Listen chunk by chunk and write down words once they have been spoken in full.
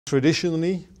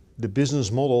Traditionally, the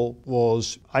business model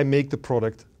was, I make the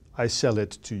product, I sell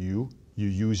it to you, you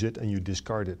use it and you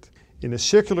discard it. In a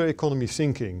circular economy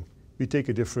thinking, we take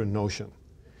a different notion.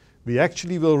 We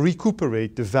actually will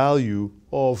recuperate the value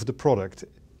of the product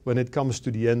when it comes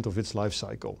to the end of its life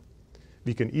cycle.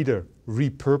 We can either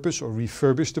repurpose or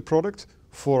refurbish the product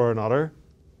for another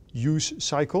use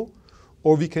cycle,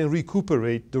 or we can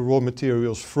recuperate the raw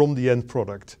materials from the end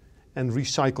product and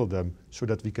recycle them so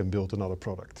that we can build another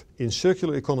product. In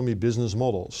circular economy business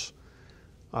models,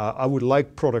 I would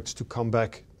like products to come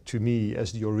back to me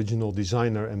as the original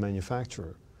designer and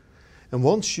manufacturer. And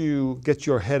once you get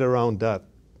your head around that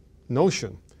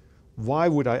notion, why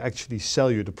would I actually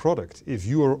sell you the product if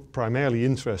you are primarily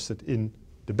interested in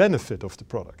the benefit of the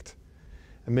product?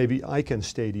 And maybe I can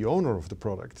stay the owner of the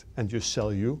product and just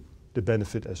sell you the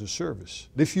benefit as a service.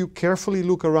 If you carefully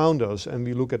look around us and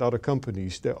we look at other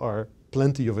companies, there are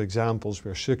plenty of examples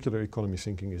where circular economy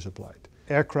thinking is applied.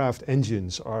 Aircraft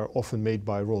engines are often made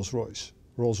by Rolls-Royce.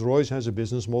 Rolls-Royce has a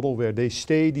business model where they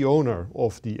stay the owner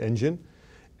of the engine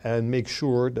and make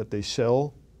sure that they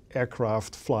sell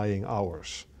aircraft flying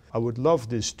hours. I would love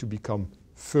this to become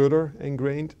further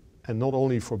ingrained, and not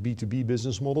only for B2B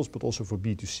business models, but also for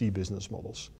B2C business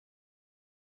models.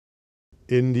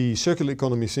 In the circular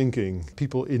economy thinking,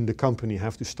 people in the company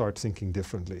have to start thinking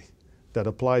differently. That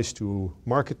applies to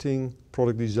marketing,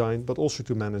 product design, but also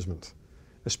to management,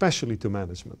 especially to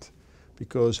management.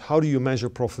 Because how do you measure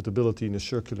profitability in a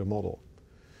circular model?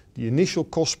 The initial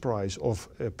cost price of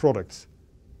a product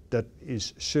that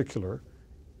is circular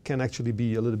can actually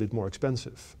be a little bit more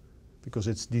expensive because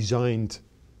it's designed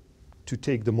to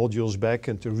take the modules back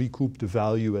and to recoup the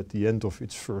value at the end of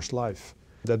its first life.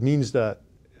 That means that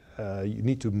you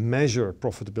need to measure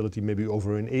profitability maybe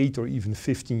over an 8 or even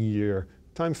 15-year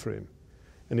time frame.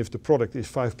 And if the product is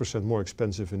 5% more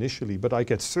expensive initially, but I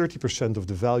get 30% of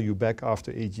the value back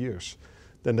after 8 years,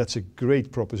 then that's a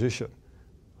great proposition,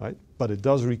 right? But it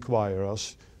does require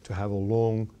us to have a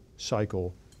long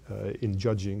cycle in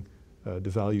judging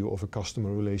the value of a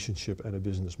customer relationship and a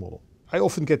business model. I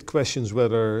often get questions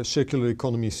whether circular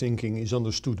economy thinking is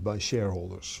understood by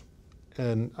shareholders.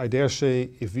 And I dare say,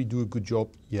 if we do a good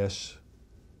job, yes,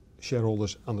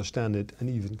 shareholders understand it and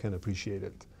even can appreciate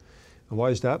it. And why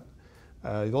is that?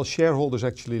 Well, shareholders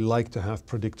actually like to have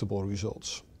predictable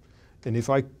results. And if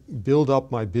I build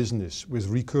up my business with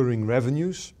recurring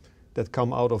revenues that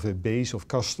come out of a base of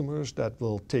customers that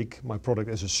will take my product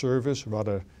as a service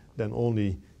rather than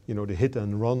only, the hit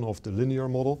and run of the linear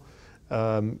model,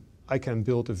 I can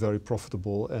build a very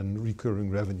profitable and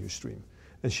recurring revenue stream.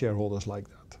 And shareholders like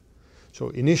that. So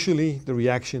initially, the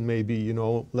reaction may be,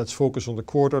 let's focus on the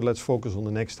quarter, let's focus on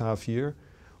the next half year.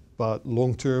 But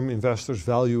long-term investors,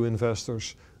 value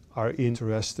investors, are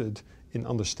interested in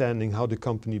understanding how the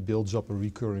company builds up a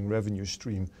recurring revenue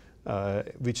stream,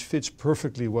 which fits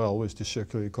perfectly well with the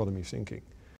circular economy thinking.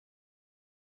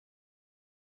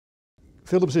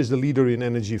 Philips is the leader in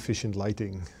energy efficient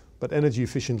lighting, but energy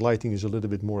efficient lighting is a little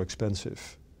bit more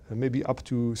expensive, maybe up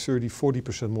to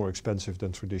 30–40% more expensive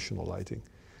than traditional lighting.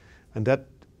 And that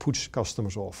puts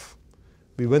customers off.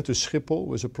 We went to Schiphol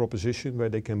with a proposition where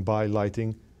they can buy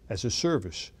lighting as a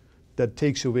service. That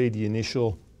takes away the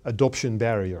initial adoption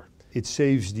barrier. It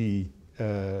saves the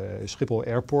Schiphol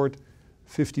airport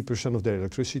 50% of their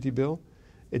electricity bill.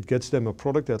 It gets them a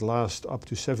product that lasts up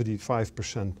to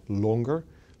 75% longer,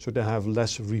 so they have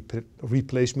less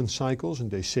replacement cycles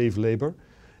and they save labor.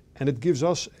 And it gives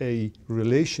us a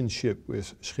relationship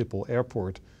with Schiphol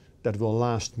Airport that will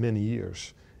last many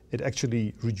years. It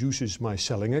actually reduces my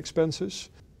selling expenses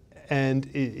and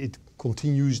it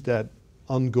continues that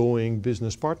ongoing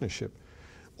business partnership.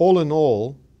 All in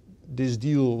all, this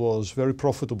deal was very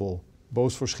profitable,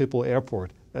 both for Schiphol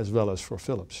Airport as well as for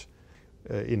Philips.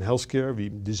 In healthcare, we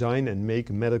design and make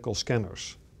medical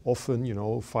scanners, often,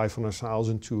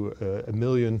 $500,000 to $1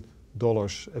 million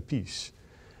a piece.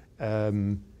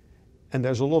 And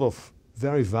there's a lot of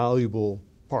very valuable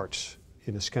parts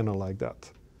in a scanner like that.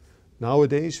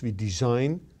 Nowadays, we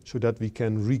design so that we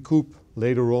can recoup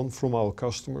later on from our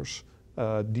customers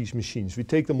these machines. We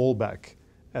take them all back.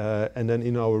 And then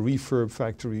in our refurb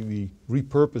factory, we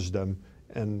repurpose them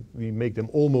and we make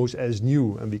them almost as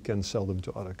new and we can sell them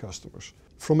to other customers.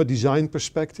 From a design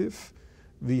perspective,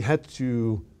 we had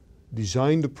to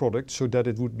design the product so that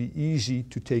it would be easy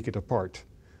to take it apart.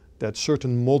 That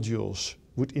certain modules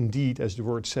would indeed, as the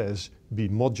word says, be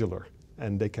modular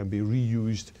and they can be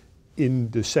reused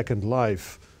in the second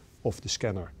life of the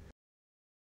scanner.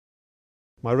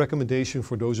 My recommendation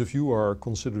for those of you who are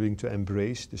considering to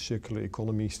embrace the circular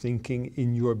economy thinking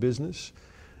in your business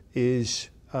is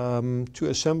to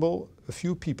assemble a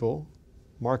few people,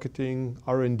 marketing,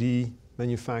 R&D,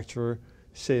 manufacturer,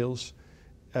 sales,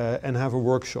 and have a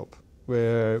workshop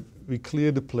where we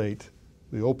clear the plate,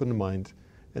 we open the mind,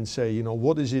 and say, you know,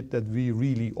 what is it that we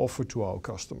really offer to our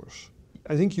customers?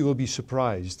 I think you will be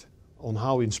surprised on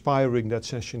how inspiring that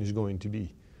session is going to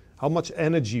be. How much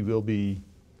energy will be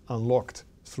unlocked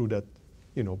through that,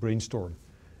 you know, brainstorm.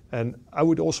 And I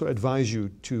would also advise you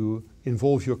to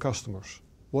involve your customers.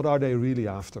 What are they really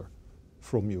after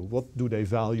from you? What do they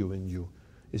value in you?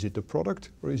 Is it the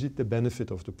product or is it the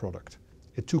benefit of the product?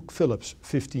 It took Philips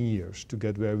 15 years to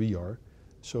get where we are.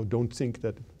 So don't think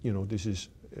that, you know, this is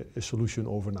a solution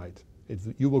overnight.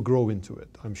 You will grow into it,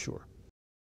 I'm sure.